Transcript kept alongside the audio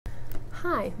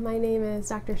Hi, my name is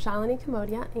Dr. Shalini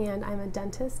Kamodia, and I'm a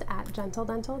dentist at Gentle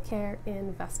Dental Care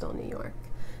in Vestal, New York.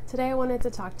 Today I wanted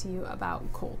to talk to you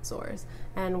about cold sores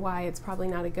and why it's probably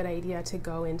not a good idea to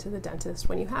go into the dentist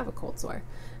when you have a cold sore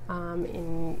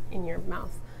in your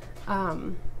mouth.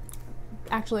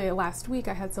 Actually, last week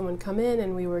I had someone come in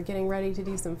and we were getting ready to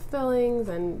do some fillings,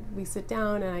 and we sit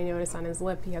down and I noticed on his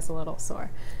lip he has a little sore.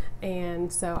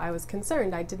 And so I was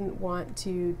concerned. I didn't want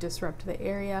to disrupt the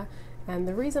area. And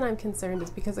the reason I'm concerned is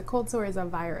because a cold sore is a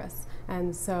virus.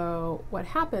 And so what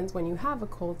happens when you have a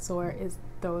cold sore is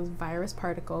those virus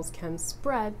particles can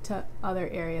spread to other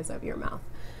areas of your mouth.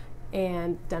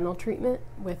 And dental treatment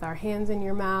with our hands in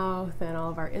your mouth and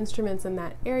all of our instruments in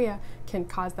that area can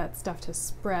cause that stuff to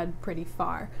spread pretty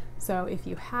far. So if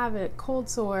you have a cold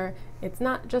sore, it's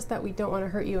not just that we don't want to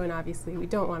hurt you, and obviously we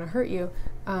don't want to hurt you,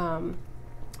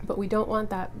 but we don't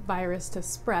want that virus to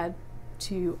spread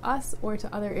to us or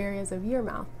to other areas of your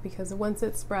mouth, because once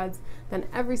it spreads, then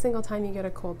every single time you get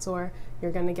a cold sore,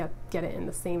 you're going to get it in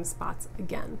the same spots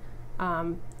again.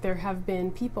 There have been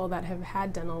people that have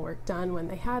had dental work done when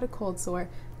they had a cold sore,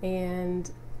 and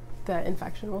the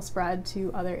infection will spread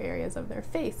to other areas of their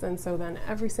face, and so then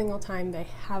every single time they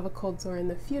have a cold sore in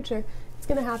the future, it's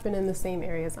going to happen in the same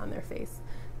areas on their face.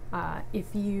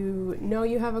 If you know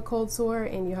you have a cold sore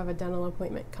and you have a dental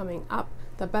appointment coming up,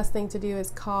 the best thing to do is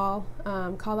call the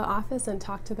office and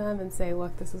talk to them and say,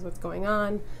 look, this is what's going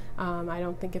on. I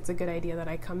don't think it's a good idea that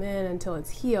I come in until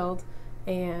it's healed,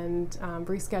 and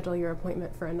reschedule your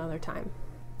appointment for another time.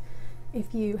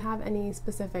 If you have any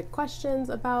specific questions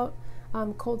about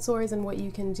cold sores and what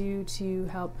you can do to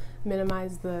help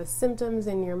minimize the symptoms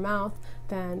in your mouth,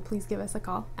 then please give us a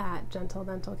call at Gentle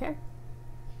Dental Care.